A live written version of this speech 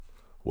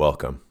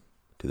Welcome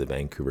to the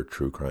Vancouver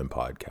True Crime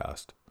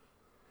Podcast.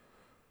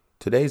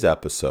 Today's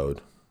episode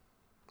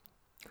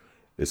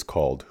is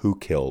called Who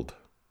Killed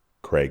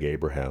Craig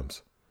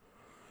Abrahams?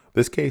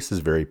 This case is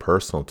very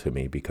personal to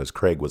me because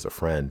Craig was a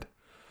friend.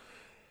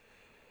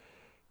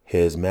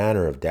 His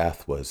manner of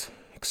death was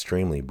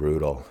extremely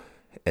brutal,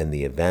 and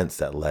the events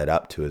that led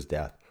up to his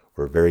death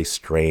were very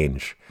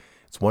strange.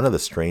 It's one of the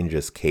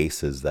strangest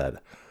cases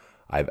that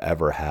I've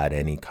ever had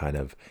any kind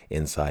of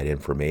inside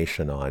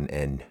information on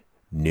and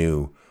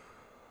knew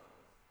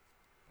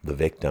the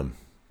victim.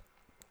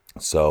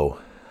 So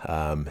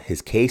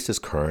his case is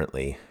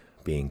currently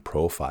being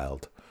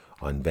profiled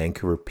on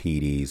Vancouver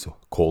PD's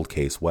cold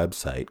case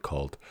website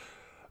called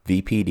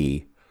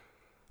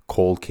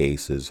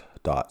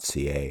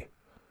vpdcoldcases.ca.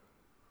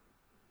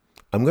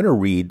 I'm going to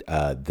read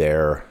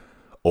their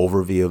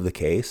overview of the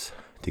case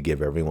to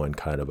give everyone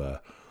kind of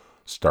a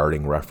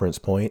starting reference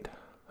point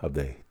of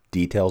the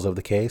details of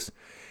the case.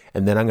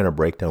 And then I'm going to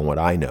break down what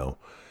I know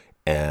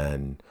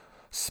and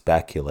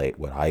speculate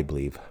what I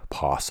believe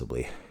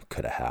possibly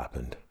could have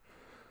happened.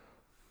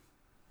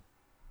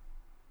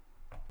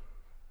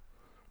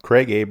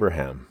 Craig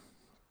Abraham,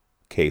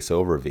 case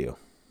overview.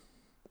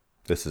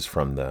 This is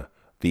from the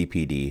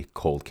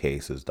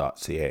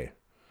vpdcoldcases.ca.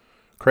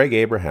 Craig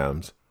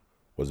Abrahams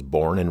was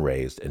born and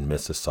raised in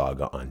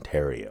Mississauga,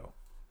 Ontario.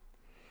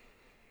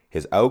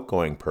 His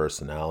outgoing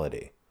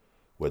personality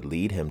would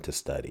lead him to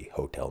study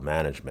hotel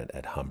management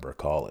at Humber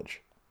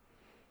College.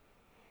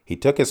 He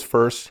took his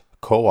first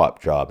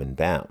co-op job in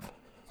Banff.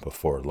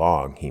 Before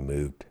long, he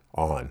moved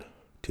on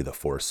to the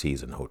Four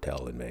Seasons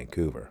Hotel in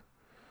Vancouver.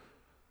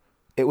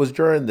 It was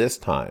during this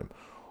time,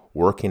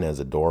 working as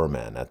a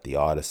doorman at the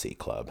Odyssey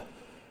Club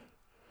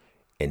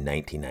in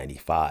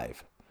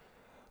 1995,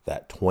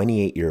 that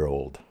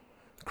 28-year-old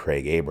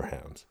Craig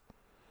Abrahams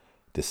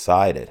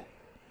decided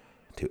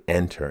to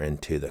enter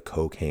into the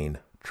cocaine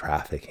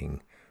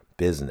trafficking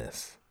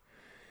business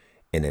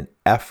in an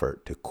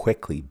effort to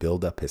quickly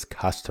build up his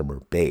customer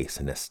base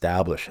and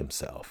establish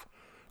himself.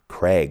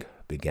 Craig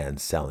began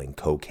selling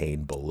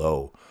cocaine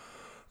below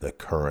the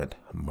current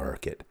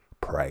market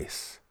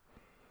price.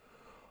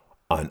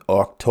 On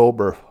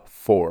October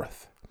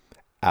 4th,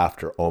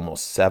 after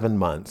almost 7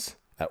 months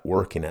at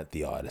working at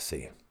the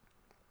Odyssey,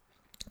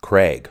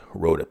 Craig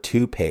wrote a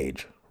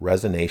 2-page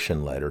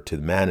resignation letter to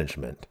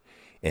management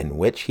in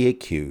which he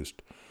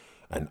accused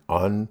an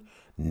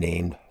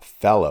unnamed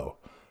fellow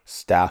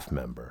staff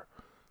member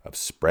of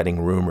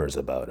spreading rumors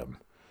about him.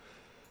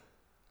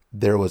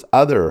 There was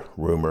other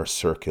rumors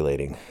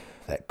circulating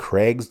that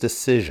Craig's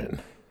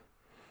decision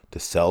to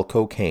sell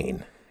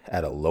cocaine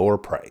at a lower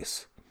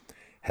price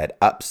had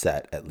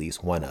upset at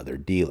least one other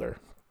dealer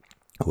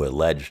who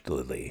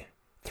allegedly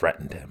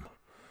threatened him.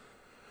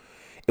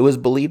 It was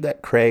believed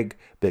that Craig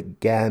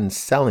began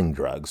selling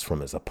drugs from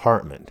his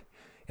apartment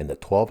in the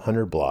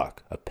 1200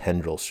 block of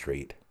Pendrell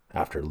Street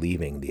after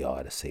leaving the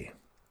Odyssey.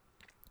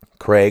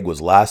 Craig was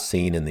last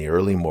seen in the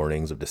early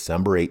mornings of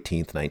December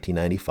 18th,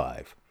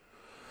 1995.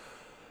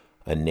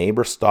 A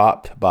neighbor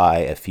stopped by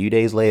a few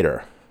days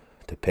later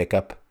to pick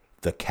up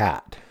the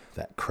cat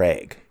that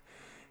Craig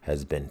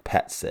has been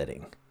pet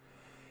sitting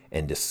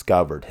and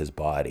discovered his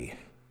body.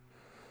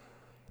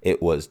 It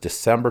was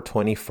December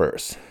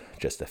 21st,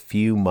 just a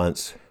few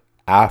months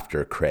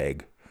after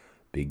Craig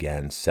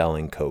began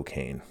selling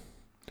cocaine.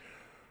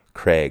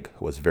 Craig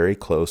was very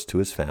close to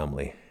his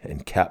family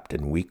and kept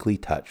in weekly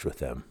touch with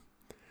them.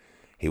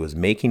 He was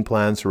making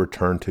plans to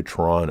return to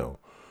Toronto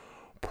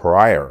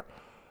prior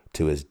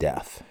to his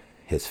death.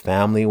 His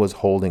family was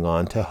holding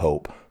on to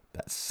hope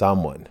that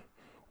someone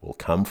will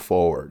come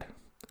forward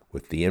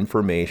with the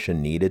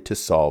information needed to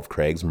solve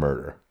Craig's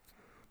murder.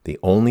 The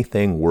only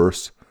thing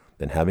worse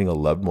than having a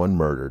loved one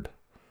murdered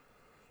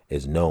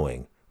is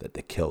knowing that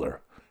the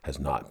killer has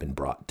not been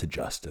brought to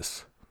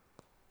justice.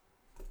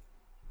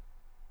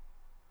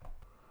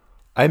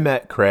 I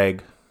met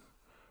Craig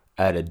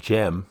at a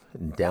gym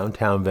in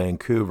downtown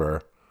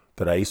Vancouver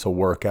that I used to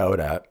work out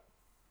at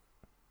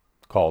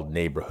called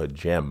Neighborhood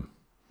Gym.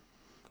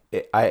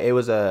 It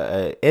was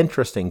an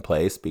interesting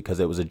place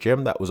because it was a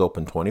gym that was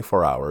open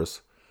 24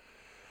 hours.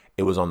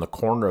 It was on the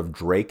corner of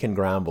Drake and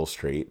Granville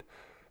Street.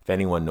 If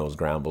anyone knows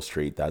Granville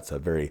Street, that's a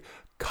very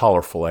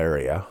colorful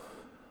area,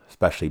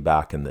 especially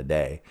back in the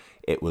day.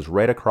 It was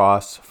right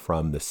across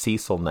from the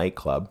Cecil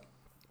nightclub,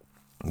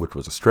 which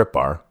was a strip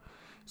bar.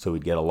 So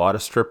we'd get a lot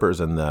of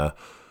strippers in the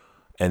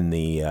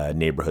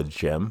neighborhood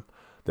gym.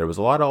 There was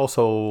a lot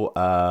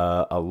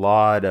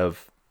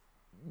of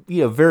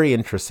very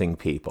interesting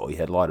people. You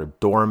had a lot of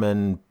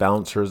doormen,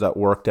 bouncers that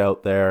worked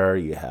out there.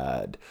 You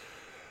had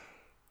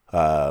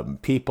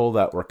people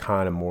that were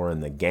kind of more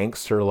in the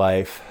gangster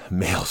life,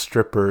 male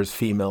strippers,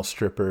 female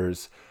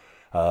strippers,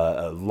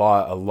 a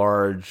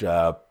large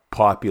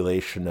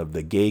population of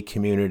the gay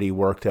community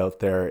worked out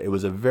there. It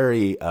was a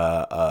very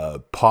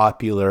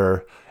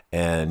popular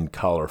and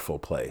colorful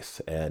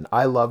place. And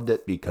I loved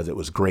it because it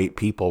was great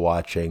people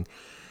watching.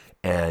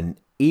 And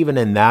even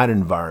in that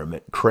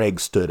environment, Craig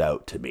stood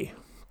out to me.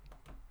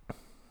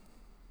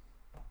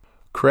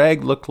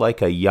 Craig looked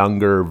like a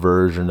younger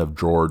version of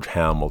George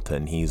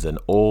Hamilton. He's an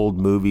old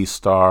movie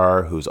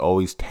star who's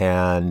always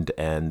tanned,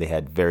 and they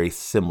had very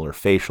similar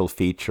facial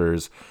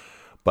features.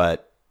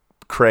 But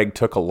Craig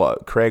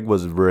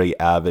was very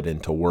avid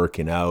into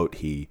working out.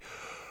 He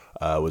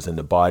was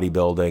into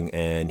bodybuilding,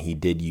 and he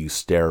did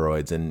use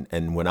steroids.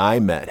 And when I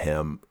met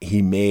him,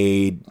 he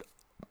made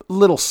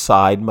little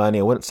side money.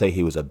 I wouldn't say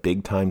he was a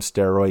big time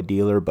steroid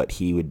dealer, but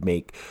he would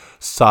make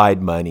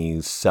side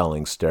money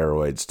selling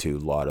steroids to a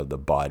lot of the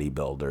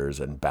bodybuilders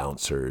and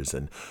bouncers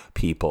and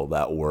people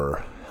that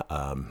were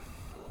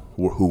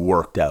who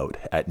worked out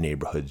at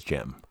Neighborhood's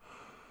Gym.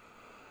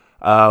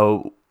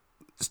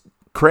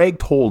 Craig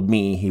told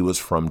me he was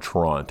from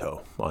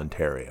Toronto,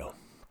 Ontario,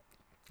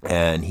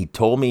 and he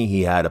told me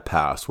he had a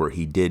past where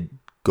he did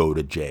go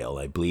to jail.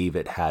 I believe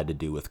it had to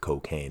do with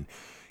cocaine.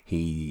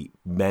 He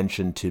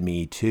mentioned to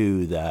me,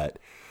 too, that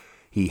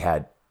he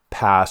had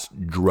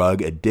past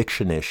drug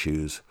addiction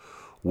issues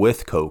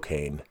with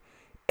cocaine.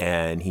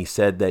 And he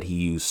said that he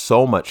used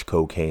so much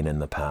cocaine in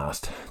the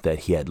past that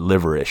he had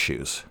liver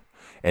issues.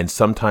 And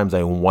sometimes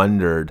I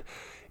wondered,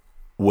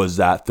 was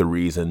that the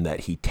reason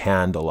that he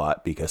tanned a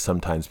lot? Because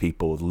sometimes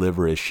people with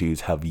liver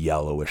issues have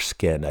yellowish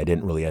skin. I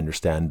didn't really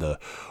understand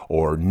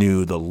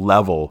knew the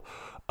level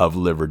of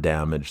liver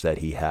damage that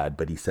he had,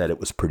 but he said it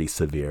was pretty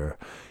severe.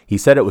 He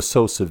said it was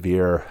so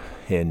severe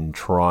in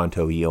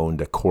Toronto, he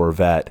owned a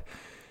Corvette,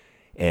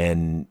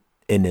 and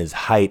in his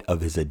height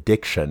of his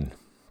addiction,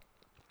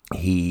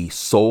 he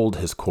sold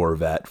his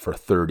Corvette for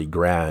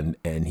 $30,000,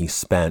 and he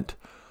spent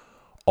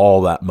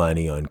all that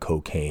money on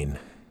cocaine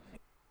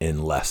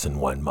in less than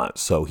 1 month.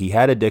 So he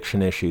had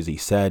addiction issues. He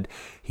said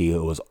he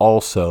was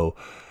also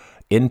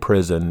in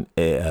prison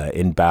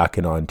back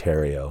in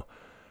Ontario.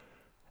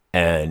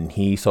 And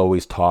he's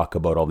always talk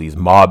about all these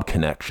mob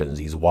connections,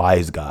 these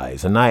wise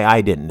guys. And I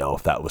didn't know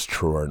if that was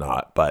true or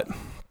not. But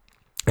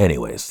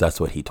anyways, that's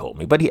what he told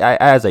me. But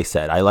as I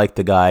said, I liked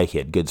the guy. He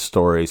had good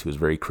stories. He was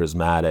very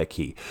charismatic.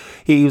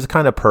 He was the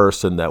kind of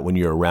person that when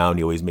you're around,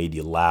 he always made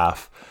you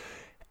laugh.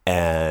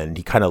 And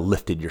he kind of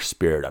lifted your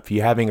spirit up. If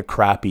you're having a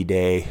crappy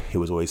day, he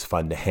was always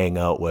fun to hang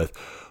out with.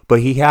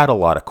 But he had a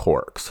lot of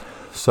quirks.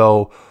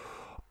 So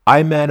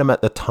I met him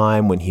at the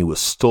time when he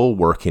was still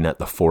working at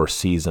the Four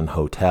Seasons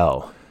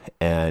Hotel.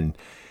 And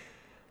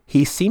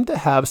he seemed to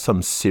have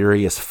some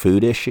serious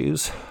food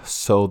issues.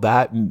 So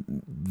that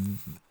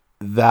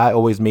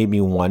always made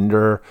me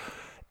wonder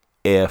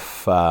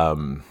if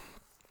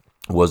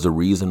was the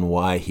reason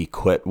why he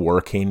quit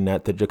working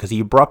at the, because he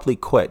abruptly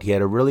quit. He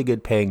had a really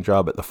good paying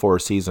job at the Four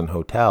Seasons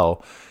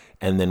Hotel.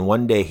 And then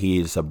one day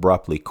he's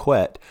abruptly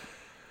quit.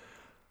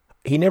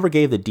 He never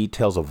gave the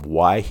details of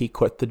why he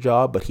quit the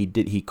job, but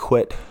he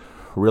quit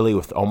really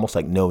with almost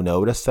like no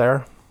notice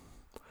there.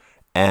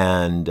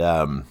 And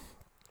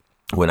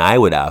when I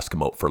would ask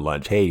him out for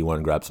lunch, hey, you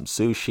want to grab some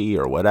sushi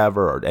or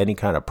whatever, or any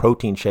kind of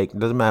protein shake, it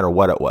doesn't matter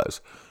what it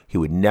was, he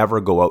would never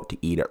go out to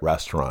eat at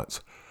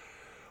restaurants,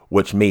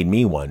 which made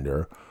me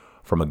wonder,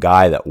 from a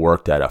guy that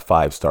worked at a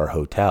 5-star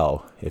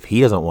hotel, if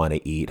he doesn't want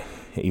to eat,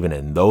 even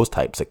in those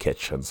types of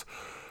kitchens,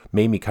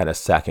 made me kind of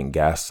second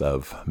guess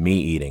of me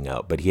eating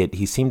out. But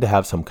he seemed to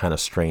have some kind of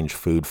strange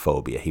food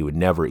phobia. He would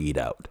never eat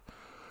out.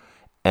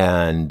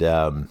 And,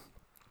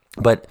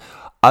 but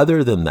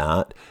other than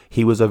that,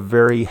 he was a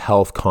very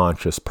health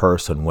conscious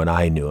person when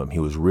I knew him. He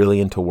was really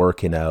into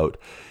working out.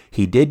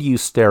 He did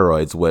use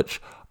steroids, which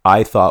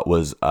I thought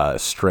was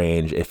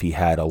strange if he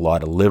had a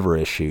lot of liver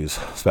issues,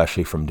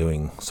 especially from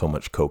doing so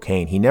much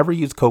cocaine. He never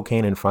used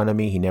cocaine in front of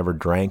me. He never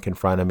drank in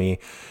front of me.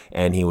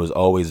 And he was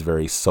always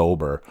very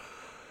sober.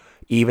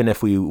 Even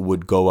if we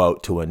would go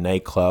out to a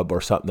nightclub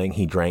or something,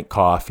 he drank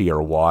coffee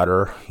or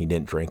water. He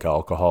didn't drink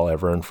alcohol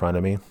ever in front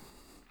of me.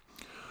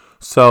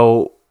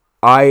 So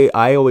I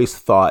always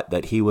thought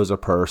that he was a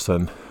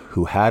person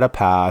who had a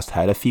past,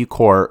 had a few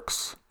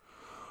quirks,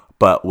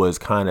 but was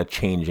kind of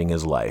changing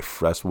his life.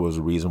 That was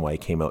the reason why he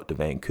came out to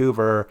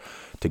Vancouver,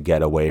 to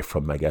get away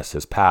from, I guess,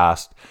 his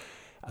past.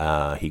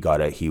 He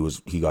got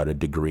a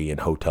degree in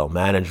hotel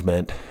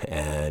management,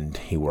 and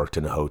he worked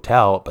in a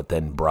hotel, but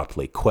then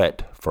abruptly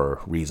quit for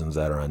reasons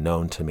that are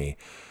unknown to me.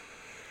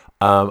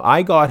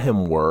 I got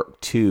him work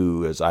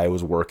too, as I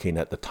was working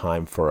at the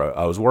time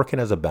I was working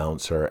as a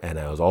bouncer, and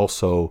I was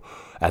also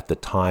at the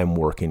time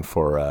working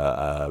for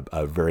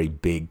a very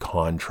big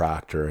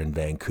contractor in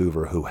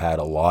Vancouver who had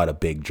a lot of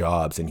big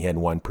jobs, and he had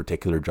one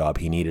particular job.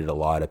 He needed a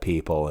lot of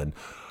people, and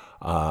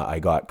I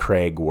got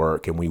Craig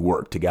work, and we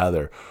worked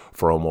together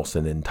for almost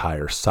an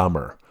entire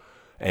summer.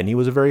 And he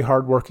was a very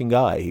hardworking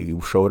guy. He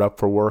showed up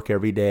for work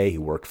every day. He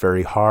worked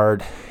very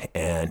hard,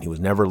 and he was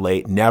never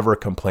late, never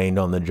complained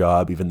on the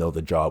job, even though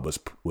the job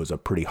was a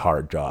pretty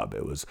hard job.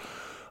 It was,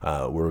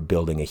 we were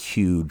building a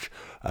huge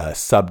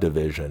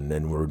subdivision,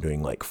 and we were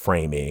doing like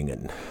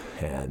framing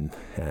and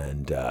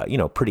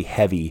pretty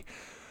heavy,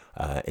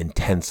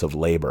 intensive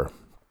labor.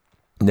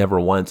 Never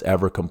once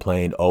ever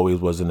complained, always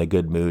was in a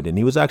good mood. And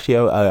he was actually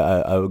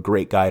a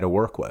great guy to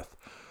work with.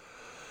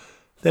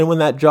 Then when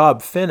that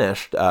job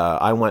finished,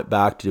 I went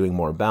back to doing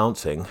more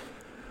bouncing.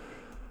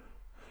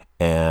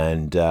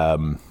 And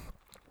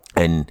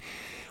And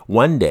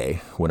one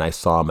day when I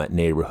saw him at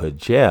Neighborhood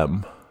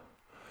Gym,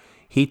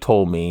 he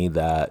told me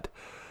that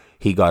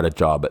he got a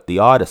job at the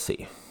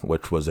Odyssey,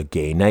 which was a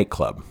gay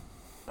nightclub.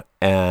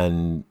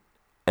 And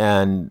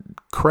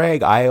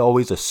Craig, I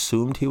always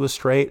assumed he was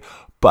straight,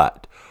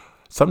 but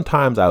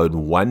sometimes I would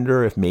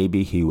wonder if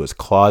maybe he was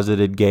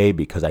closeted gay,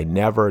 because I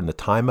never, in the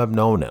time I've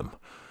known him,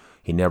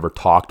 he never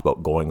talked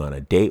about going on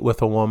a date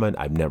with a woman.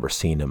 I've never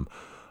seen him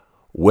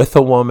with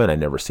a woman. I've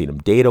never seen him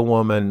date a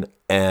woman.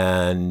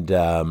 And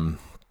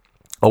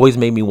always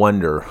made me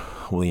wonder,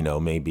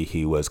 maybe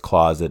he was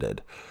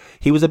closeted.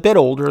 He was a bit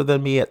older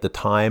than me at the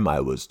time. I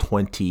was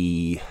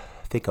 23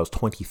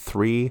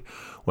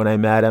 when I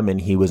met him,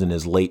 and he was in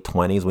his late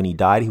 20s. When he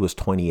died, he was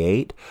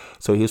 28.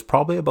 So he was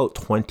probably about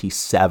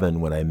 27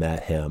 when I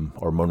met him.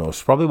 Or no, it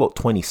was probably about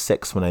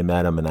 26 when I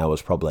met him, and I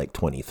was probably like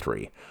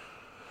 23.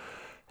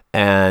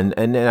 And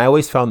I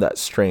always found that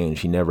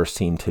strange. He never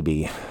seemed to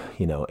be,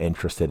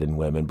 interested in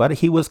women. But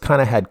he was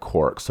kind of had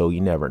quirks, so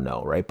you never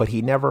know, right? But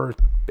he never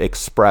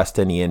expressed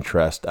any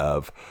interest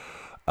of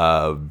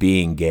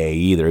being gay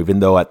either, even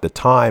though at the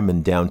time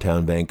in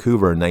downtown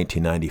Vancouver in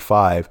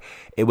 1995,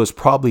 it was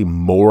probably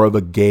more of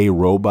a gay,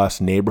 robust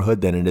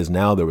neighborhood than it is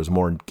now. There was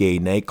more gay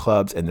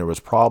nightclubs, and there was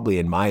probably,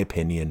 in my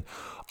opinion,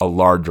 a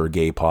larger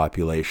gay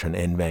population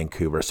in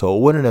Vancouver. So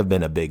it wouldn't have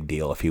been a big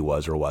deal if he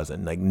was or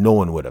wasn't. Like, no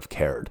one would have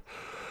cared.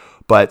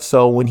 But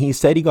so when he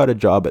said he got a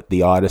job at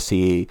the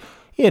Odyssey,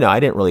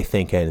 I didn't really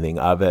think anything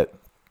of it.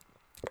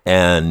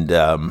 And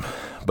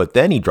but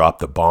then he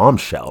dropped a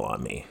bombshell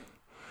on me.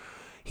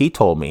 He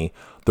told me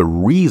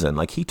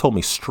he told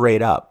me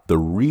straight up, the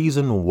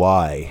reason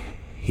why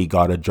he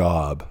got a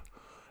job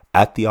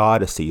at the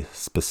Odyssey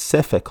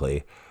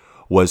specifically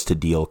was to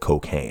deal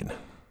cocaine.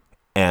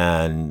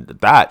 And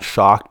that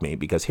shocked me,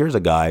 because here's a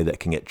guy that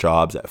can get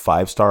jobs at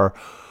 5-star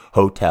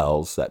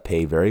hotels that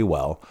pay very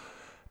well.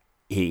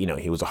 He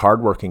was a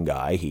hardworking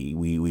guy.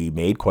 We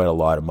made quite a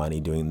lot of money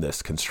doing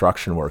this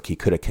construction work. He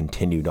could have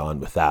continued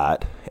on with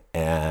that.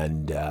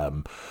 And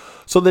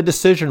so the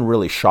decision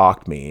really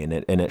shocked me, and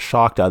it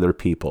shocked other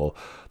people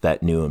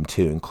that knew him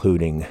too,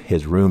 including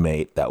his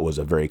roommate that was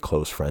a very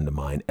close friend of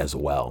mine as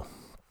well.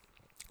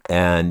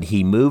 And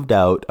he moved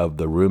out of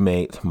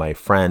my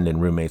friend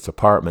and roommate's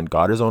apartment,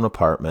 got his own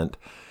apartment,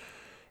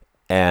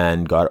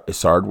 and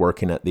started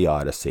working at the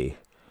Odyssey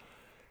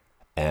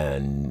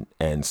and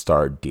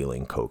started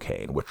dealing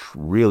cocaine, which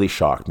really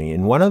shocked me.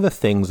 And one of the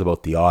things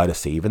about the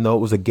Odyssey, even though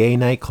it was a gay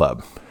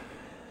nightclub,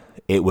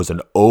 it was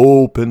an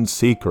open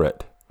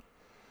secret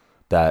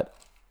that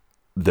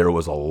there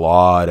was a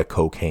lot of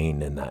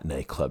cocaine in that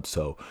nightclub.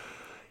 So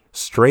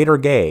straight or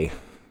gay,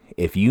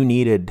 if you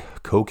needed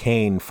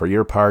cocaine for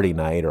your party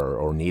night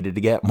or needed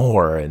to get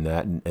more, and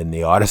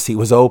the Odyssey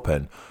was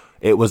open,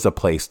 it was a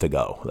place to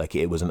go. Like,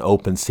 it was an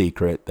open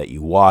secret that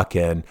you walk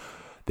in.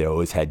 They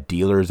always had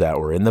dealers that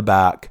were in the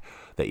back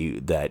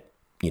you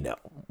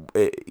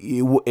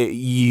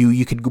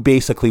could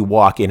basically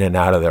walk in and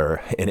out of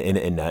there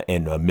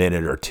in a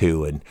minute or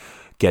two and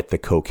get the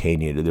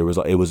cocaine you needed.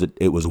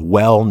 It was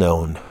well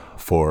known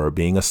for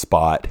being a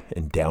spot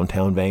in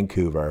downtown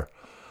Vancouver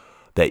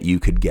that you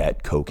could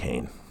get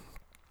cocaine.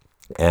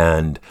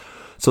 And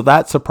so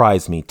that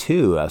surprised me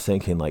too. I was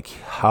thinking, like,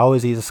 how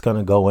is he just going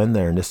to go in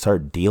there and just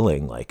start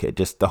dealing? Like,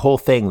 the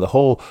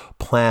whole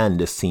plan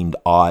just seemed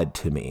odd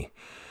to me.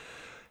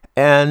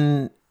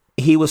 And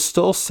he was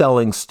still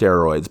selling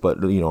steroids,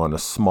 but on a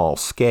small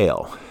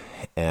scale.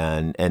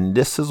 And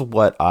this is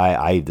what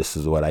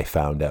I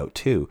found out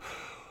too.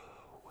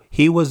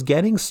 He was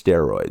getting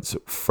steroids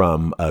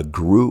from a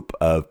group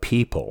of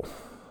people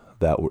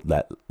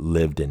that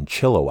lived in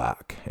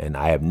Chilliwack. And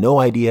I have no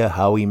idea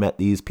how he met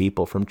these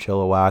people from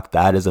Chilliwack.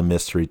 That is a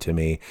mystery to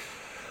me.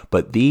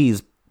 But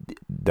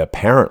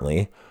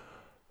apparently,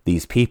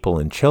 these people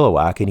in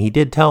Chilliwack, and he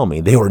did tell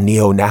me, they were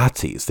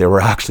neo-Nazis. They were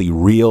actually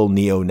real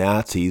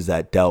neo-Nazis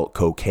that dealt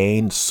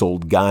cocaine,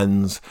 sold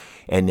guns,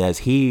 and as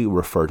he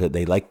referred to it,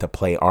 they liked to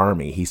play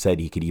army. He said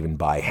he could even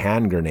buy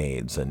hand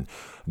grenades and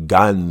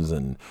guns,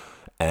 and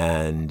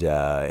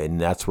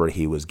that's where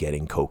he was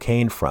getting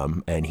cocaine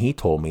from. And he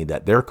told me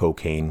that their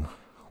cocaine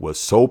was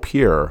so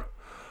pure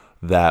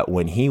that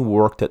when he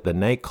worked at the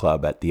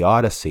nightclub at the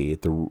Odyssey,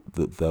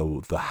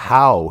 the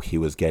how he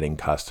was getting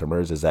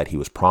customers is that he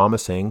was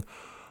promising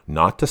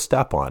not to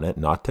step on it,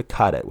 not to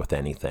cut it with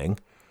anything,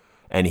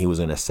 and he was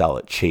going to sell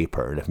it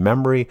cheaper. And if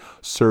memory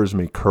serves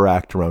me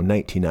correct, around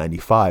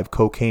 1995,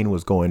 cocaine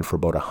was going for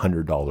about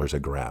 $100 a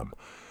gram.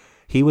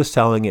 He was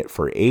selling it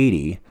for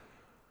 $80,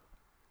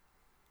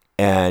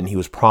 and he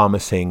was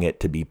promising it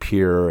to be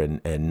pure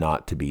and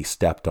not to be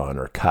stepped on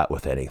or cut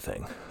with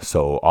anything.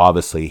 So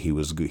obviously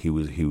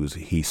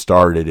he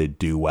started to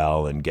do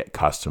well and get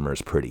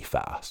customers pretty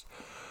fast.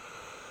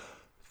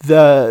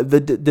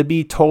 To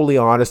be totally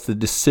honest, the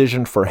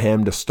decision for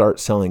him to start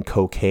selling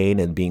cocaine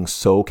and being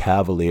so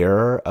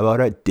cavalier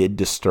about it did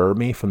disturb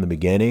me from the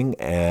beginning.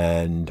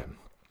 And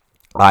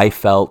I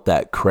felt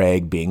that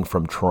Craig, being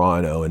from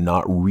Toronto and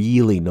not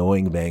really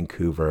knowing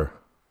Vancouver,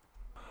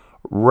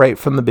 right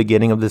from the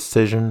beginning of the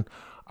decision,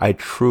 I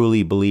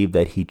truly believe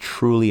that he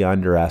truly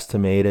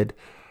underestimated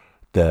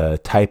the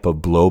type of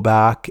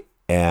blowback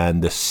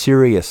and the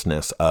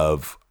seriousness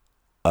of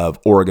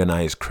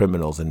organized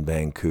criminals in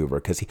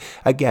Vancouver. Because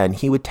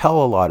he would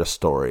tell a lot of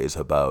stories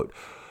about,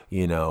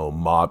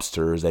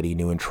 mobsters that he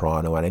knew in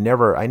Toronto, and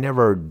I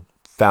never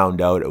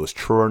found out it was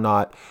true or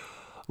not.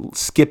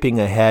 Skipping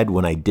ahead,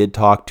 when I did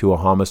talk to a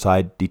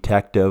homicide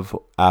detective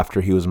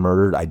after he was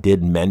murdered, I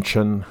did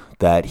mention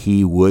that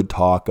he would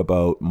talk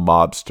about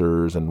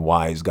mobsters and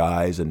wise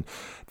guys, and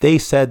they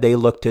said they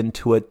looked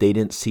into it. They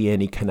didn't see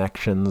any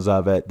connections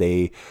of it.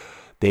 They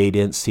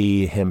didn't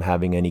see him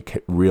having any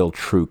real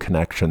true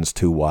connections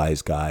to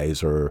wise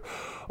guys or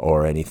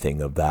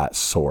anything of that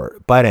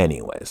sort. But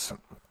anyways,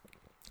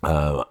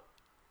 I'll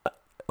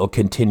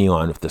continue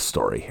on with the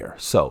story here.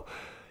 So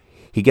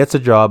he gets a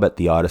job at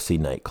the Odyssey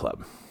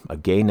nightclub, a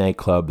gay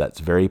nightclub that's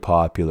very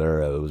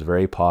popular. It was a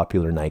very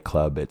popular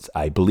nightclub.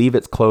 I believe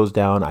it's closed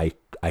down. I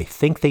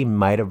think they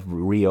might have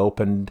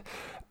reopened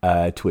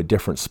to a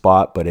different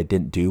spot, but it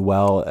didn't do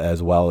well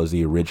as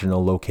the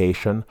original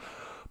location.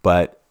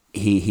 But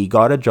he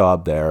got a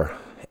job there,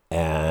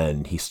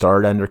 and he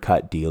started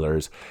undercut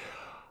dealers.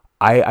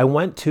 I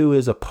went to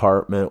his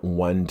apartment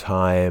one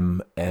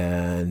time,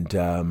 and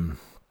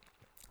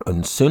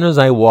as soon as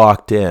I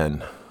walked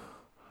in,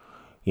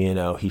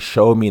 he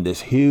showed me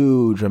this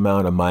huge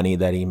amount of money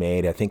that he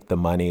made. I think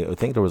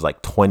there was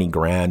like 20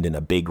 grand in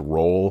a big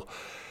roll.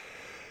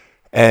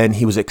 And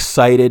he was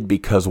excited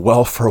because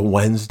Welfare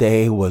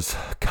Wednesday was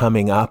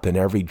coming up, and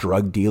every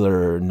drug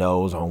dealer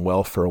knows on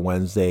Welfare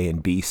Wednesday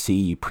in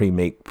BC, you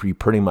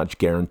pretty much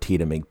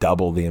guaranteed to make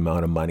double the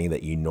amount of money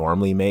that you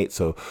normally make.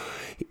 So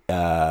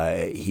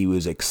he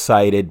was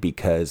excited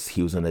because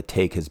he was going to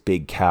take his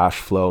big cash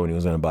flow and he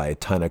was going to buy a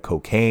ton of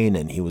cocaine,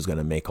 and he was going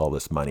to make all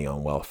this money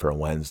on Welfare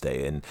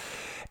Wednesday.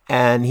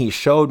 And he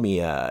showed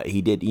me, I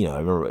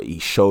remember he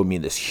showed me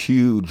this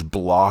huge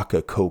block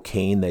of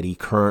cocaine that he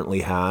currently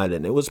had.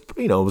 And it was,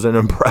 it was an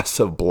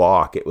impressive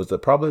block. It was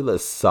probably the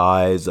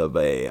size of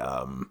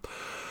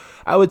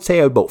I would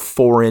say about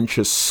 4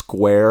 inches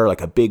square,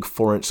 like a big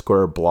 4-inch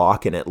square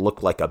block. And it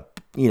looked like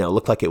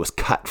it was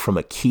cut from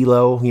a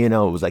kilo.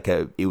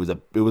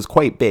 It was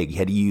quite big. He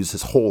had to use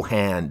his whole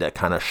hand to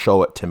kind of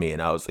show it to me.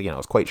 And I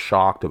was quite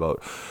shocked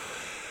about.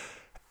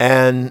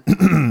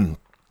 And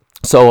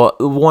so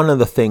one of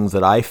the things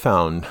that I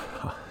found,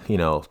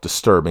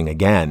 disturbing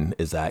again,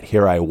 is that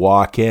here I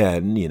walk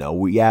in,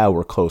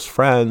 we're close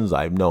friends.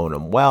 I've known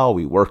him well.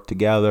 We work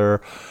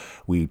together.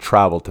 We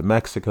traveled to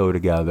Mexico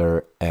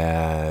together.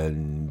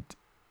 And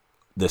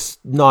this,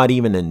 not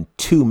even in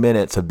 2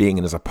 minutes of being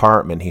in his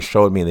apartment, he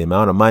showed me the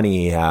amount of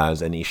money he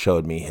has, and he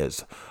showed me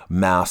his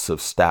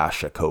massive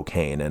stash of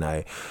cocaine. And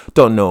I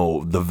don't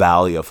know the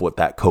value of what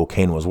that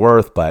cocaine was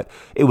worth, but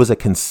it was a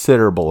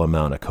considerable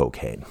amount of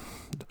cocaine.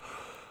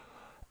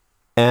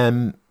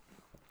 And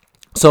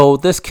so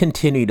this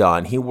continued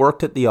on. He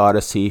worked at the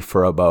Odyssey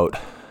for about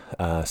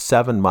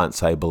 7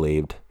 months, I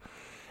believed.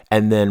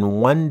 And then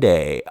one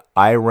day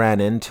I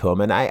ran into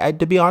him, and I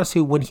to be honest with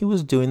you, when he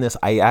was doing this,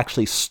 I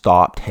actually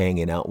stopped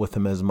hanging out with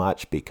him as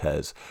much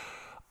because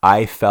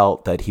I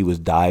felt that he was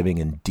diving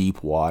in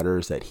deep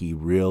waters that he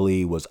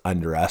really was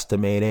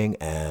underestimating.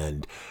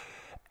 And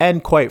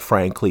quite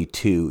frankly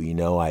too,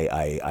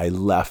 I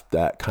left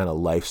that kind of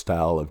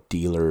lifestyle of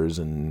dealers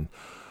and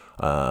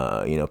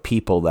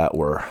people that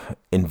were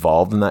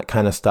involved in that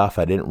kind of stuff.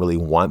 I didn't really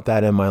want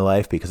that in my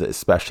life because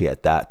especially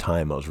at that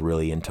time, I was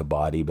really into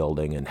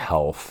bodybuilding and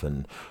health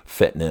and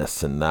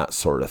fitness and that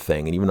sort of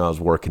thing. And even though I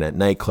was working at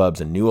nightclubs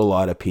and knew a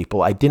lot of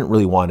people, I didn't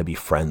really want to be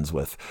friends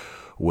with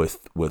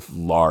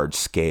large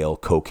scale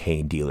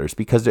cocaine dealers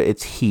because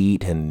it's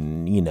heat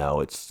and,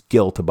 it's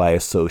guilt by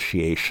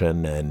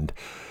association. And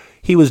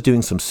he was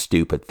doing some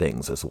stupid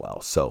things as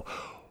well. So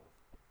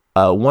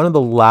one of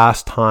the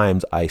last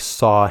times I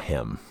saw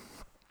him,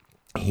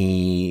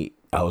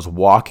 I was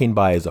walking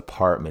by his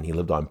apartment. He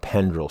lived on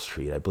Pendrell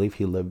Street. I believe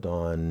he lived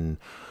on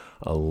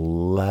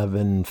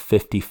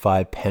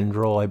 1155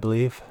 Pendrell, I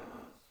believe.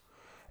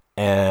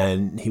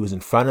 And he was in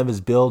front of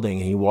his building,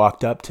 and he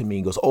walked up to me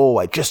and goes, "Oh,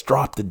 I just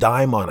dropped a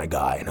dime on a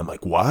guy." And I'm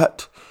like,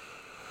 "What?"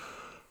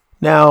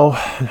 Now,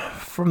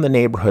 from the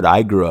neighborhood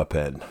I grew up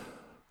in,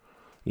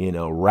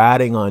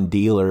 ratting on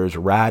dealers,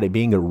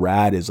 being a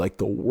rat is like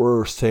the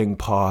worst thing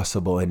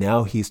possible. And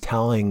now he's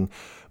telling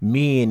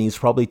me, and he's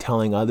probably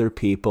telling other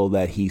people,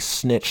 that he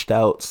snitched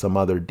out some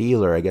other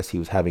dealer. I guess he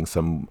was having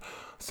some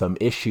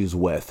issues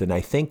with. And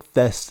I think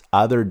this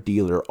other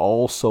dealer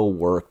also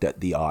worked at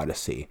the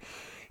Odyssey.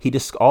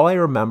 All I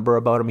remember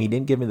about him, he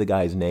didn't give me the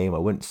guy's name. I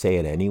wouldn't say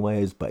it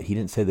anyways, but he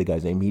didn't say the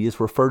guy's name. He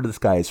just referred to this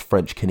guy as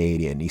French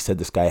Canadian. He said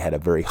this guy had a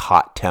very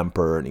hot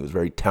temper and he was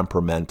very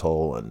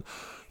temperamental, and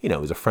he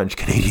was a French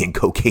Canadian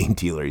cocaine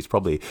dealer. He's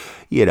probably,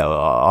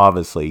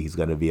 obviously he's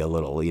going to be a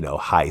little,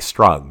 high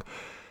strung.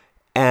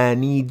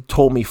 And he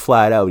told me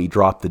flat out he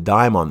dropped the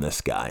dime on this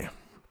guy.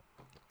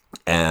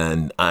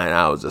 And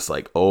I was just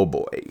like, oh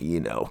boy,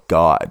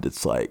 God,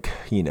 it's like,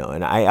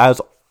 and I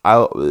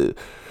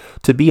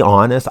to be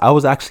honest, I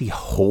was actually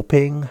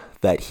hoping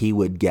that he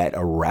would get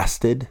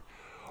arrested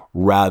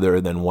rather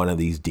than one of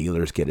these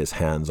dealers get his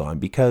hands on.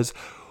 Because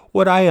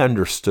what I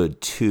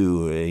understood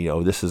too,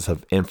 this is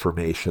of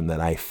information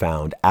that I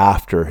found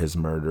after his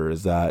murder,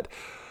 is that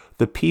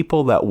the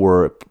people that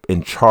were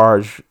in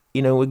charge,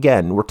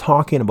 again, we're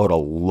talking about a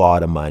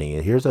lot of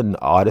money. Here's an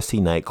Odyssey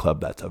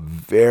nightclub that's a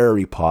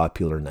very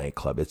popular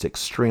nightclub. It's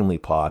extremely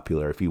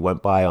popular. If you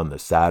went by on the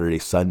Saturday,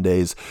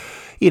 Sundays,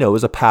 it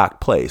was a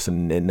packed place,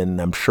 and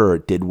I'm sure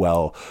it did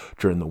well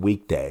during the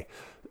weekday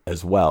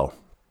as well.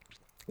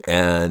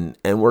 And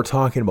we're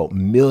talking about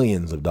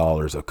millions of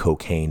dollars of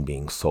cocaine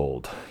being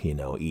sold,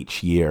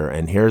 each year.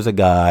 And here's a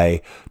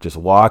guy just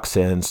walks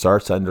in,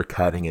 starts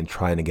undercutting and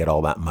trying to get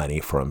all that money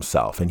for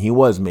himself. And he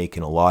was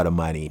making a lot of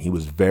money, and he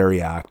was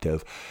very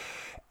active.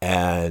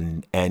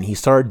 And he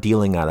started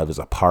dealing out of his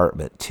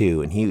apartment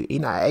too.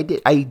 And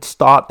I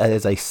stopped,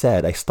 as I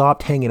said, I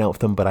stopped hanging out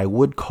with him, but I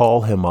would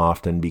call him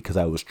often because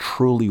I was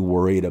truly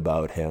worried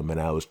about him,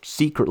 and I was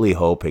secretly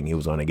hoping he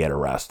was going to get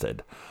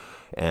arrested.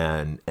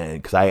 And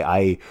because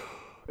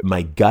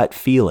my gut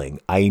feeling,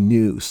 I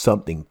knew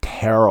something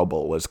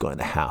terrible was going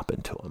to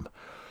happen to him.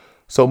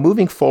 So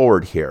moving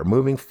forward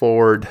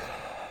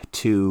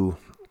to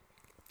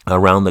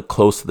around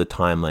close to the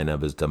timeline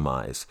of his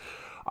demise,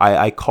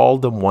 I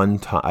called him one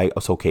time.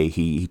 It's okay.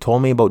 He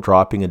told me about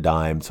dropping a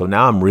dime. So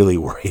now I'm really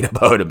worried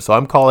about him. So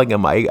I'm calling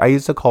him. I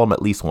used to call him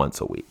at least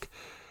once a week.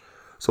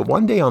 So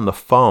one day on the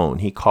phone,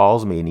 he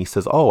calls me and he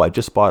says, "Oh, I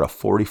just bought a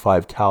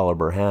 .45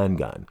 caliber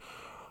handgun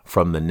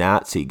from the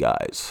Nazi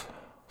guys."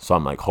 So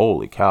I'm like,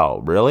 holy cow,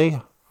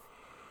 really?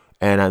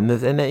 And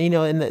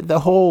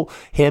the whole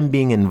him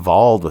being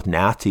involved with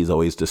Nazis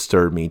always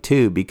disturbed me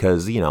too,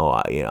 because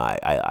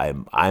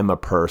I'm a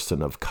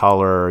person of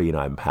color.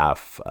 I'm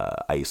half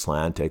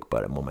Icelandic,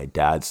 but I'm on my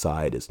dad's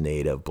side is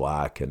Native,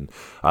 Black, and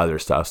other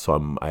stuff.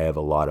 So I have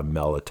a lot of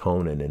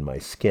melatonin in my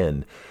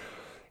skin.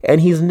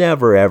 And he's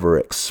never, ever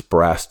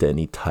expressed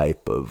any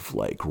type of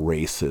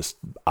racist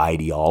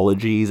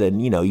ideologies.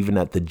 And, even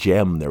at the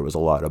gym, there was a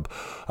lot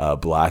of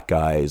black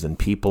guys and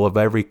people of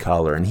every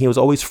color. And he was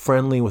always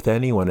friendly with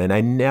anyone. And I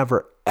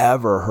never,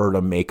 ever heard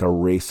him make a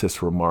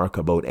racist remark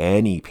about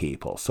any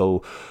people.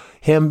 So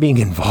him being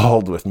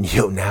involved with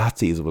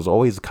neo-Nazis was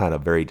always kind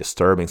of very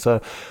disturbing.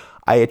 So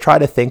I try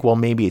to think, well,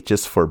 maybe it's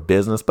just for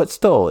business. But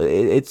still,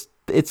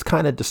 it's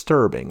kind of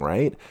disturbing,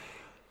 right?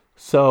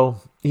 So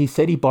he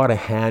said he bought a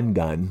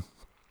handgun,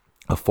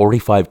 a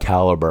 .45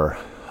 caliber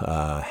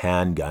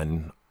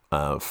handgun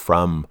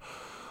from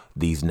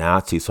these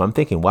Nazis. So I'm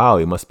thinking, wow,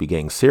 he must be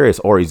getting serious,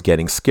 or he's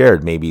getting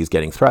scared. Maybe he's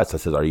getting threats. I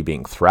said, are you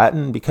being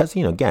threatened? Because,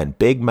 again,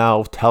 big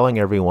mouth, telling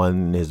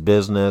everyone his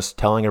business,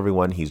 telling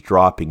everyone he's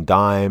dropping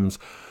dimes,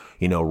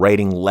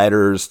 writing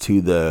letters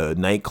to the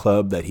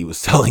nightclub that he was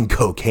selling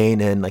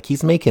cocaine in.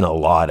 He's making a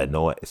lot of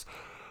noise.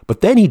 But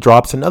then he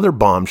drops another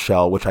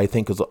bombshell, which I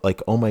think is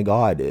oh my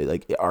God,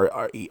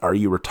 are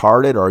you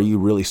retarded, or are you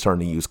really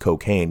starting to use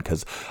cocaine?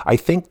 Because I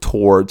think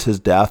towards his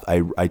death,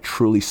 I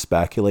truly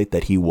speculate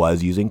that he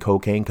was using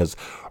cocaine, because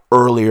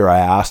earlier I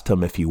asked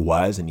him if he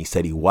was, and he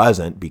said he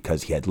wasn't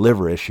because he had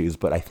liver issues,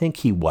 but I think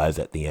he was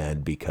at the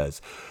end, because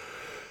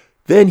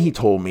then he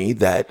told me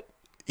that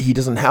he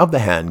doesn't have the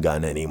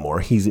handgun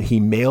anymore. He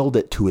mailed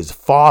it to his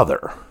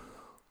father.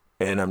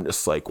 And I'm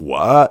just like,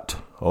 what?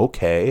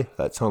 Okay,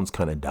 that sounds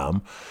kind of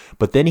dumb.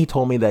 But then he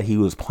told me that he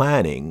was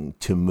planning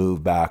to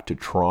move back to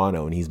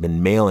Toronto, and he's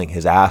been mailing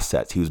his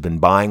assets. He's been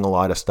buying a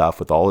lot of stuff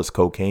with all his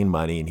cocaine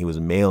money, and he was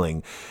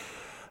mailing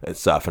and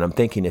stuff. And I'm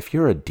thinking, if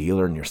you're a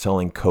dealer and you're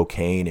selling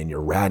cocaine and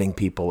you're ratting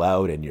people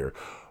out, and you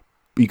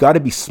got to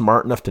be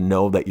smart enough to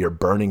know that you're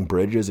burning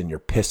bridges and you're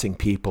pissing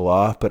people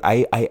off. But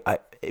I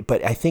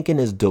think in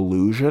his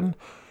delusion,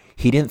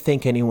 he didn't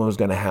think anyone was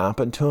going to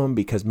happen to him,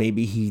 because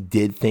maybe he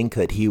did think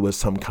that he was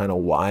some kind of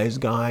wise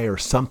guy or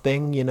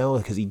something,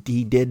 because he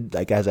did,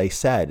 as I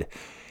said,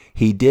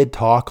 he did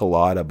talk a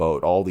lot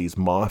about all these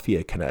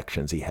mafia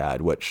connections he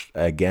had, which,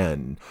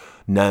 again,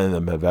 none of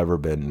them have ever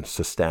been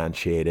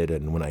substantiated.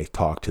 And when I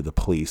talked to the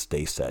police,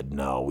 they said,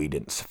 no, we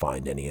didn't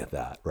find any of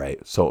that, right?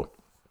 So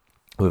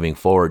moving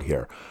forward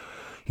here,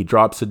 he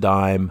drops a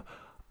dime.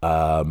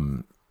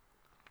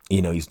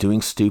 He's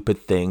doing stupid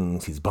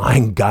things. He's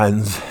buying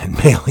guns and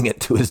mailing it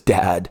to his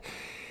dad.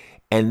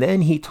 And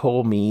then he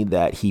told me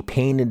that he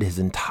painted his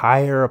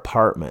entire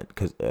apartment,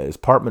 because his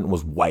apartment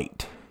was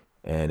white.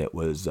 And it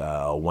was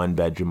a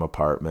one-bedroom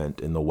apartment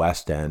in the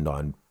West End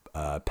on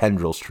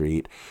Pendrell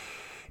Street,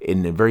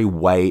 in a very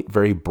white,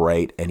 very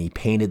bright. And he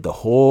painted the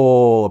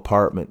whole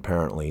apartment,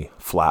 apparently,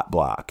 flat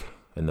black.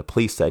 And the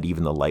police said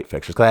even the light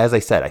fixtures. Because as I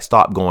said, I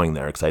stopped going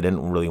there because I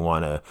didn't really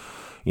want to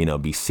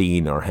be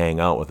seen or hang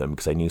out with him,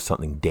 because I knew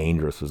something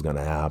dangerous was going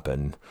to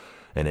happen,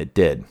 and it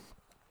did.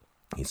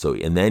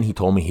 And then he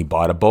told me he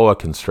bought a boa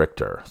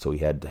constrictor. So he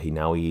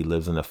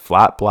lives in a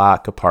flat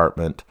black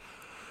apartment,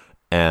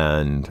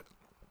 and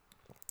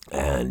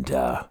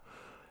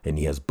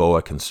he has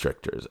boa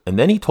constrictors. And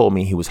then he told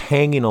me he was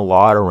hanging a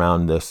lot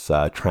around this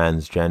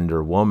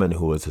transgender woman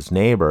who was his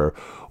neighbor,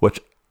 which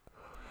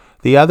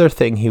the other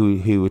thing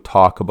he would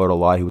talk about a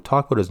lot, he would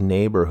talk about his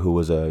neighbor who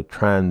was a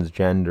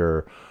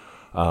transgender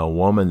a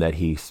woman that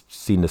he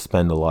seemed to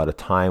spend a lot of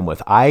time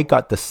with. I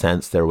got the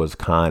sense there was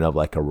kind of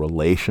like a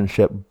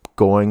relationship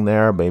going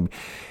there, maybe.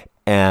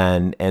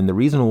 And the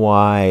reason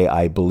why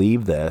I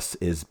believe this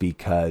is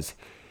because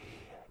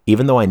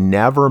even though I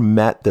never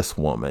met this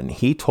woman,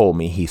 he told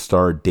me he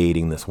started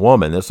dating this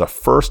woman. This is the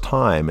first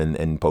time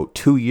in about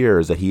 2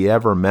 years that he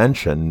ever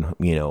mentioned,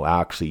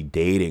 actually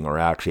dating or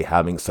actually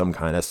having some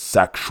kind of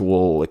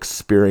sexual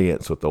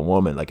experience with a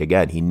woman. Like,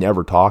 again, he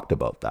never talked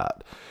about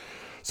that.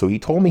 So he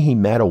told me he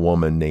met a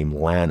woman named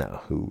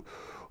Lana, who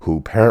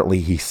apparently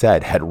he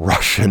said had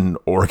Russian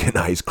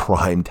organized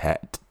crime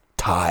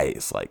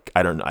ties. Like,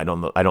 I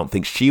don't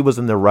think she was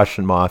in the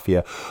Russian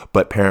mafia,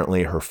 but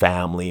apparently her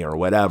family or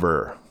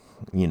whatever,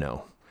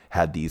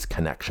 had these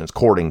connections,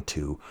 according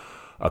to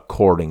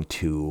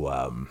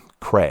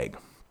Craig.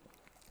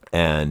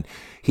 And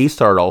he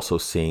started also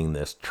seeing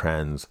this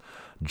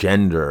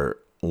transgender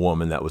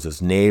woman that was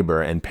his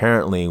neighbor. And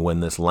apparently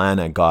when this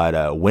Lana got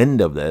a wind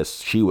of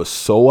this, she was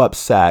so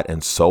upset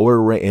and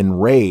so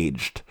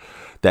enraged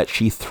that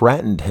she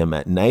threatened him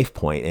at knife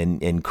point.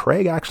 And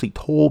Craig actually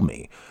told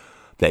me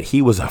that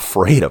he was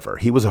afraid of her.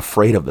 He was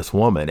afraid of this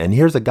woman. And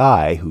here's a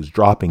guy who's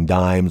dropping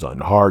dimes on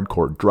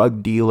hardcore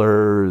drug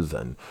dealers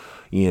and,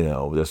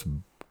 just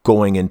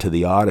going into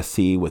the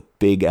Odyssey with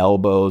big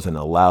elbows and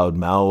a loud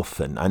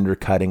mouth and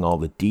undercutting all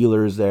the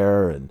dealers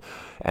there. And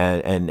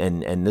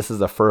this is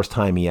the first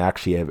time he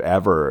actually have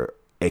ever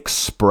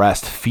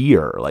expressed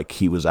fear. Like,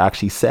 he was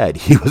actually said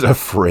he was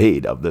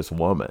afraid of this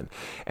woman.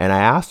 And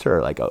I asked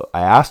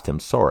him,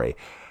 sorry,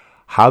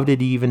 how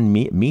did he even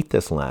meet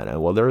this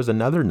Lana? Well, there was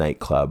another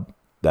nightclub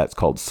that's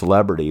called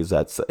Celebrities.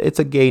 It's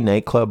a gay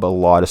nightclub. A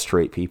lot of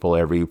straight people,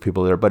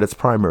 people there, but it's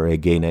primarily a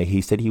gay night. He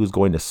said he was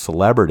going to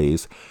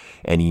Celebrities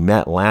and he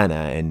met Lana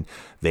and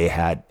they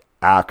had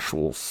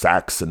actual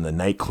sex in the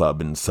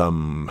nightclub in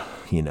some,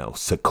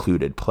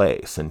 secluded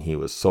place. And he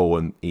was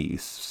so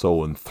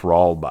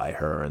enthralled by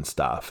her and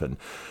stuff. And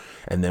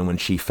then when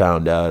she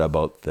found out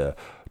about the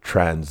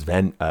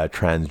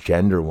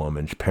transgender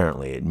woman,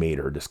 apparently it made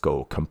her just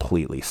go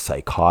completely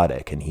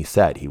psychotic. And he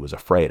said he was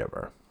afraid of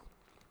her.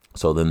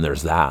 So then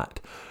there's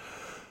that.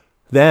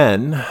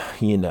 Then,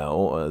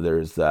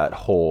 there's that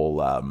whole,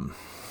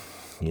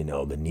 the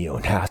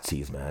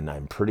neo-Nazis, man.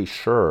 I'm pretty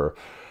sure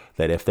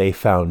that if they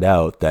found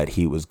out that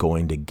he was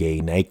going to gay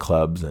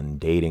nightclubs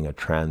and dating a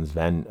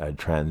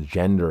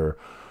transgender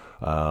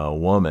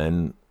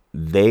woman,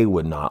 they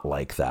would not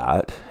like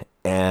that.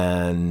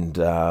 And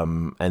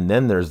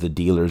then there's the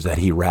dealers that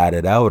he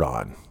ratted out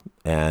on.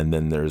 And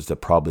then there's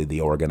probably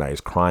the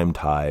organized crime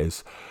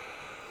ties,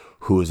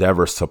 who was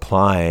ever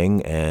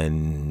supplying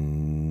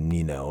and,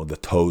 the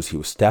toes he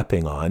was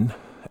stepping on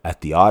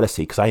at the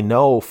Odyssey. Because I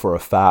know for a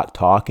fact,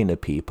 talking to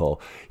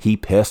people, he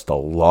pissed a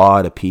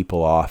lot of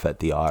people off at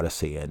the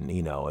Odyssey. And,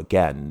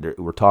 again,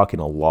 we're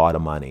talking a lot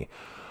of money.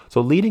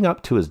 So leading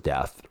up to his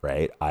death,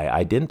 right,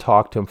 I didn't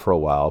talk to him for a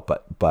while,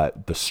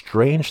 but the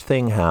strange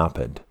thing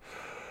happened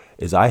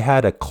is I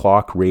had a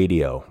clock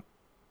radio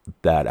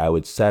that I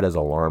would set as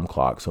alarm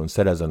clock. So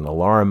instead as an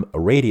alarm, a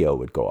radio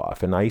would go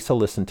off. And I used to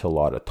listen to a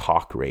lot of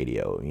talk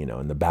radio,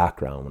 in the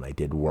background when I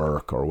did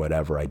work or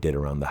whatever I did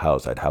around the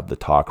house. I'd have the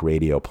talk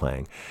radio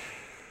playing.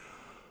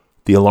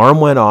 The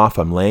alarm went off.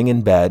 I'm laying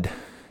in bed.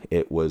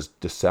 It was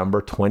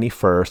December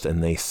 21st,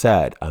 and they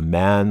said a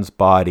man's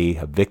body,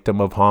 a victim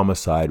of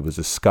homicide, was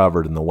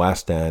discovered in the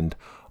West End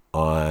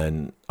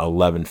on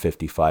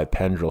 1155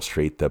 Pendrell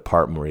Street, the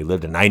apartment where he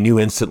lived. And I knew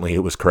instantly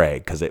it was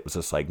Craig, because it was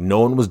just like no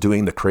one was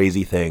doing the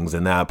crazy things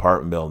in that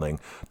apartment building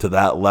to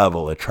that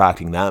level,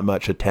 attracting that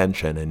much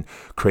attention and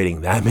creating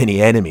that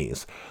many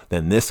enemies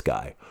than this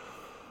guy.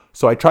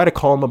 So I tried to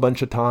call him a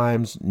bunch of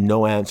times,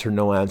 no answer,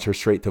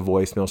 straight to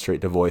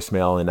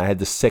voicemail. And I had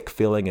this sick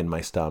feeling in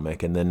my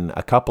stomach. And then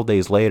a couple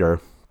days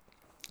later,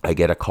 I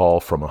get a call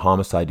from a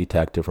homicide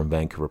detective from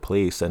Vancouver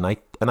Police. And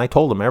I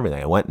told him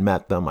everything. I went and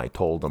met them. I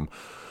told them,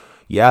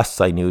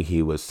 yes, I knew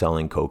he was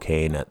selling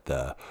cocaine at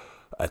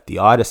the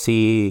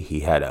Odyssey. He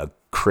had a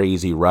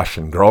crazy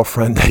Russian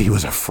girlfriend that he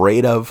was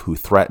afraid of, who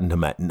threatened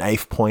him at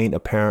knife point,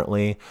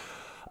 apparently.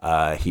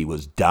 He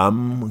was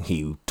dumb.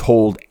 He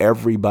told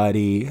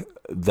everybody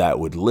that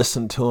would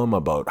listen to him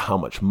about how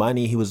much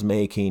money he was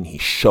making. He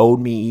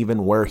showed me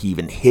even where he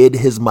even hid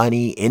his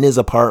money in his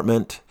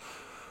apartment.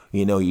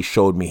 He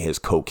showed me his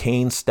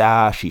cocaine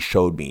stash. He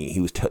showed me, he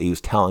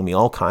was telling me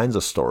all kinds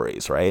of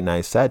stories, right? And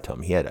I said to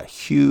him, he had a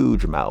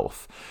huge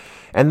mouth.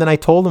 And then I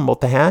told him about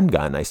the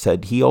handgun. I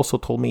said, he also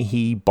told me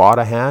he bought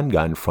a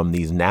handgun from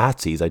these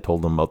Nazis. I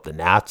told him about the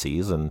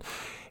Nazis,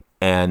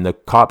 and the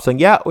cops saying,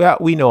 yeah,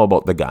 we know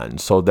about the gun.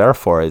 So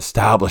therefore, I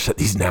established that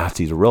these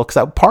Nazis are real.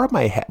 Because part of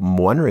my head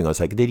wondering, I was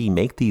like, did he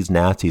make these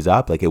Nazis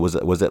up? Like, was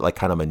it like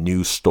kind of a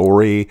new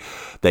story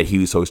that he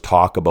was always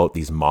talk about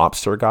these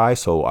mobster guys?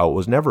 So I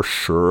was never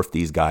sure if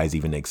these guys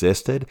even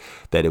existed,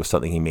 that it was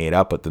something he made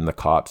up. But then the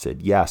cops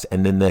said yes.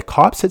 And then the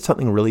cops said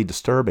something really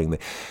disturbing.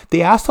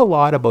 They asked a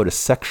lot about his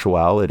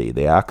sexuality.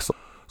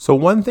 So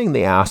one thing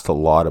they asked a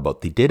lot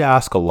about, they did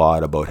ask a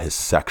lot about his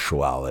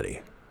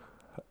sexuality.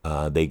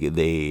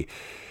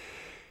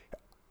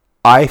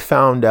 I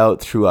found out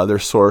through other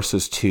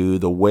sources too,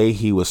 the way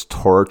he was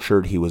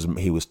tortured, he was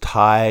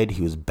tied,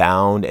 he was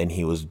bound, and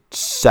he was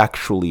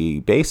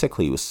sexually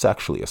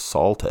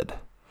assaulted.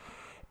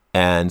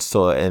 And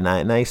so,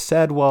 I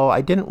said, well,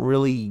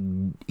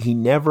 he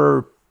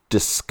never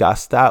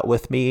discussed that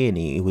with me, and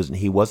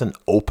he wasn't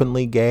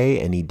openly gay,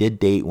 and he did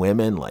date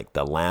women like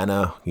the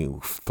Lana,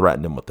 who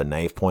threatened him with the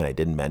knife point. I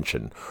didn't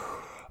mention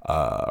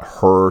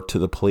her to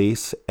the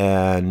police,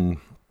 and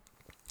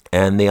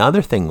the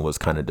other thing was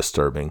kind of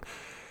disturbing.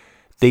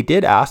 They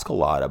did ask a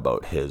lot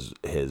about his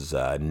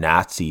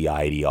Nazi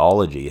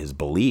ideology, his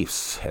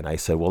beliefs. And I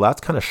said, well, that's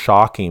kind of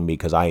shocking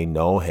because I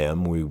know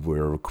him. We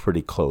were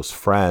pretty close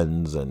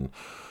friends. And,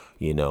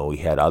 we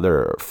had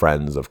other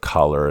friends of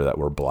color that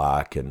were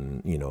black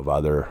and, of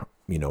other,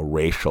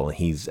 racial.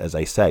 And as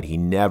I said, he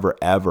never,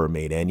 ever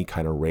made any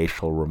kind of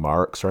racial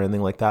remarks or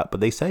anything like that. But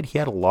they said he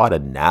had a lot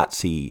of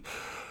Nazi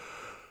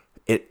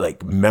I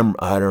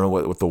don't know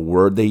what the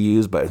word they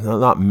use, but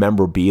not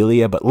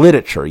memorabilia, but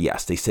literature.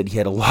 Yes, they said he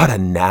had a lot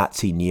of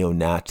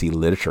neo-Nazi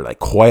literature, like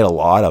quite a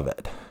lot of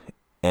it,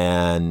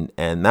 and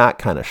that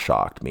kind of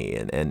shocked me.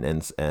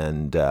 And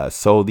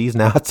so these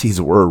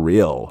Nazis were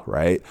real,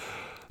 right?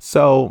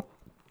 So,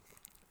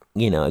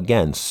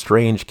 again,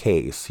 strange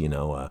case.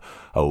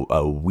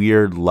 A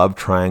weird love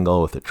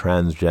triangle with a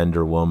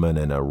transgender woman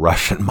and a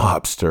Russian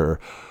mobster.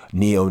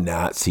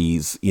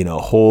 Neo-Nazis, a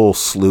whole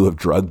slew of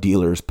drug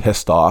dealers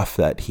pissed off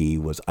that he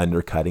was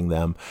undercutting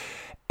them.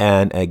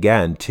 And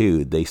again,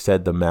 too, they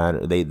said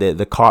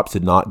the cops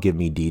did not give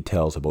me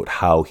details about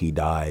how he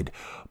died,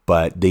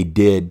 but they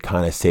did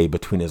kind of say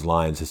between his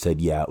lines, they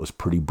said, yeah, it was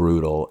pretty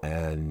brutal,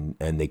 and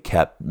they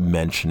kept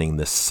mentioning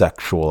the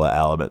sexual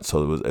element.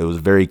 So it was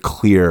very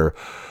clear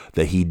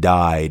that he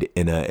died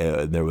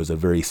there was a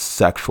very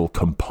sexual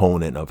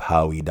component of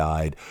how he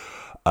died.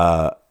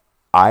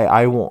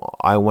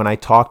 When I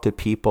talked to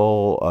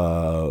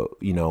people,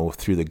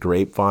 through the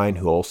grapevine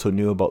who also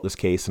knew about this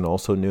case and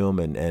also knew him,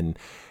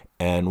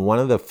 and one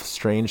of the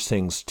strange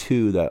things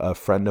too that a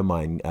friend of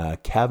mine,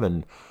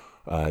 Kevin,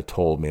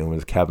 told me, and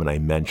with Kevin I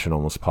mention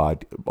on this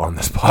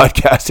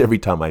podcast every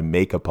time I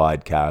make a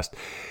podcast.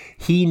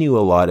 He knew a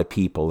lot of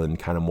people in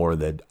kind of more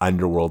the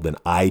underworld than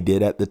I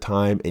did at the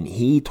time, and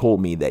he told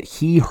me that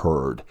he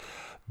heard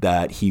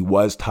that he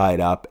was tied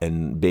up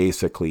and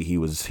basically he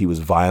was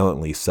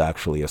violently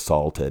sexually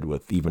assaulted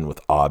even with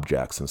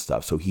objects and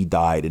stuff. So he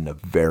died in a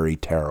very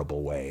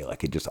terrible way.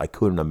 Like I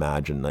couldn't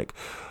imagine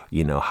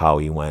how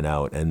he went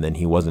out. And then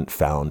he wasn't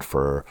found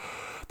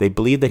they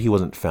believe that he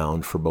wasn't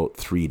found for about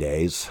 3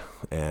 days.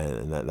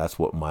 And that's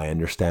what my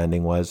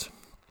understanding was.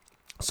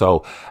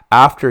 So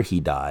after he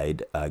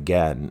died,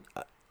 again,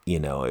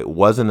 it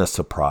wasn't a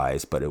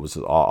surprise, but it was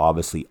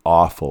obviously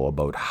awful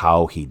about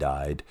how he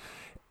died.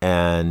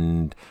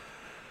 And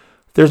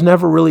there's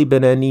never really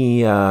been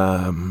any,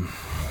 the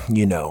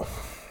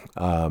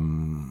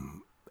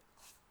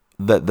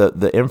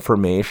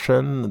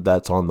information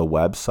that's on the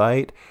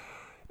website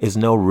is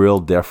no real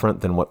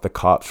different than what the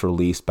cops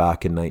released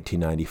back in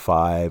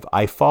 1995.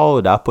 I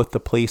followed up with the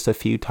police a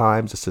few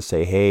times just to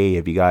say, hey,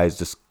 have you guys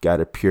just got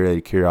a pure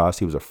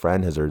curiosity? He was a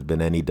friend. Has there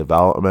been any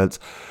developments?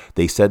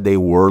 They said they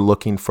were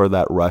looking for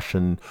that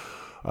Russian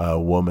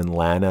woman,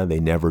 Lana. They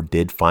never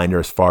did find her,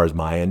 as far as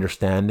my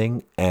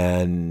understanding.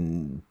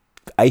 And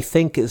I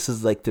think this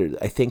is I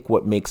think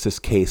what makes this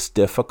case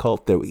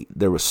difficult,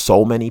 there were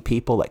so many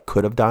people that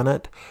could have done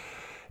it.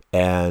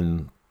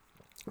 And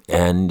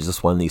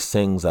just one of these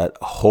things that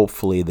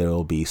hopefully there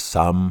will be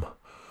some,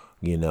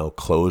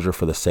 closure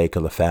for the sake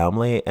of the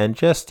family. And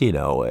just,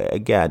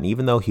 again,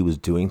 even though he was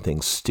doing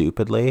things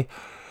stupidly,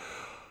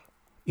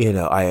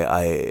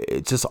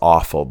 it's just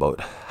awful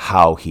about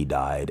how he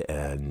died.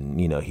 And,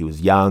 he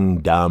was young,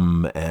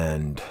 dumb,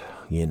 and,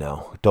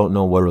 don't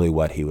know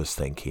what he was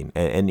thinking.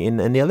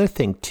 And the other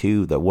thing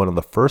too, that one of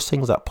the first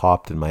things that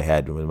popped in my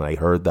head when I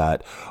heard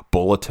that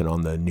bulletin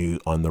on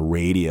the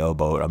radio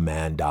about a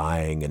man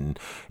dying and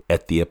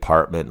at the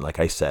apartment, like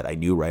I said, I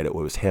knew right it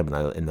was him.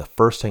 And the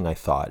first thing I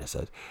thought is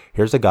that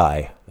here's a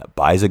guy that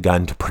buys a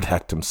gun to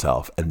protect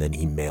himself and then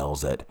he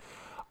mails it.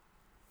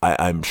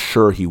 I'm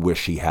sure he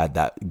wished he had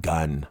that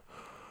gun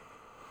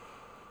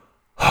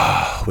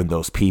when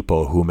those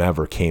people,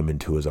 whomever, came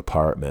into his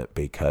apartment,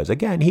 because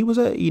again, he was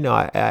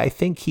I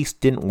think he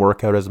didn't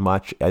work out as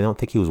much. I don't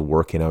think he was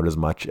working out as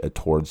much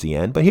towards the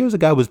end, but he was a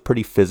guy who was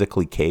pretty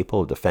physically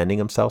capable of defending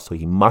himself. So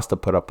he must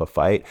have put up a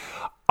fight.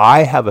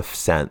 I have a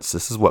sense,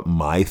 this is what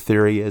my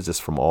theory is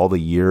from all the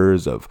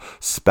years of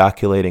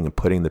speculating and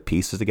putting the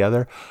pieces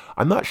together.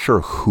 I'm not sure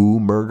who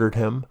murdered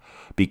him,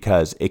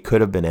 because it could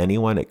have been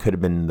anyone. It could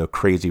have been the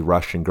crazy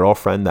Russian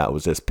girlfriend that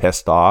was just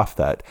pissed off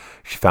that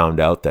she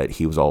found out that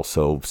he was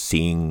also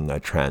seeing a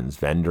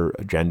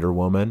transgender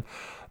woman.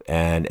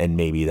 And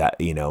maybe that,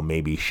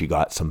 maybe she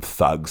got some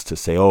thugs to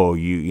say, oh,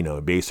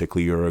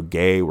 basically you're a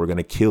gay, we're going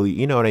to kill you.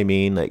 You know what I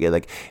mean?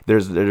 Like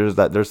there's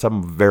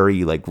some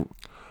very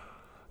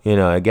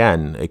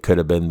again, it could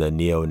have been the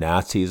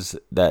neo-Nazis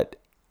that,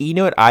 you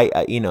know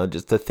what,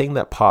 just the thing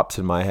that pops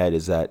in my head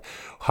is that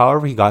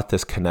however he got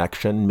this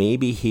connection,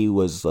 maybe he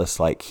was just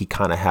like, he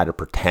kind of had to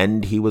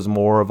pretend he was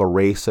more of a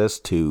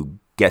racist to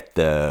get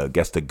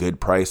the good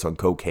price on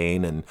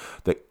cocaine, and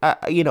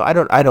I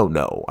don't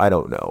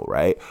know,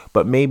 right?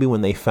 But maybe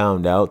when they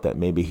found out that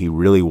maybe he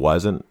really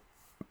wasn't,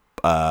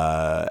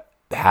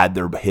 had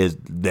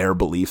their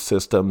belief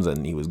systems,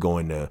 and he was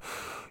going to,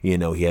 he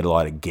had a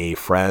lot of gay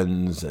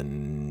friends,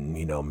 and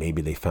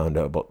maybe they found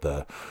out about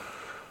the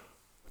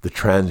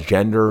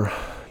transgender,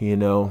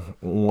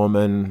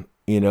 woman,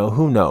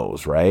 who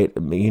knows, right? I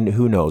mean,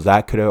 who knows?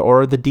 That could have,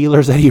 or the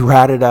dealers that he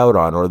ratted out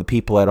on, or the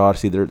people at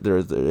Odyssey.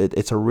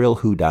 It's a real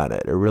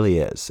whodunit. It really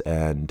is,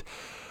 and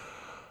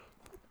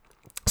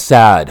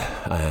sad.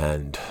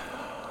 And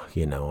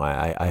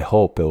I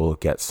hope it will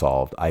get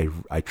solved.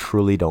 I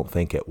truly don't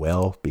think it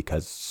will,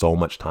 because so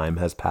much time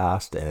has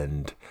passed,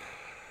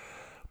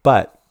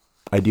 but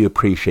I do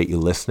appreciate you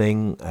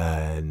listening,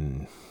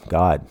 and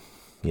God,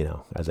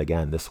 as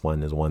again, this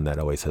one is one that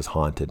always has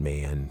haunted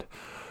me, and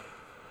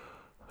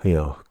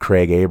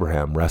Craig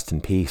Abraham, rest in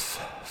peace.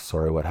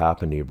 Sorry what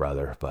happened to you,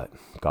 brother, but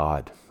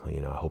God, I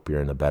hope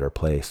you're in a better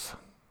place.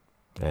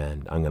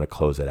 And I'm going to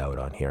close it out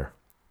on here.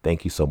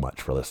 Thank you so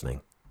much for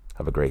listening.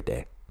 Have a great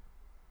day.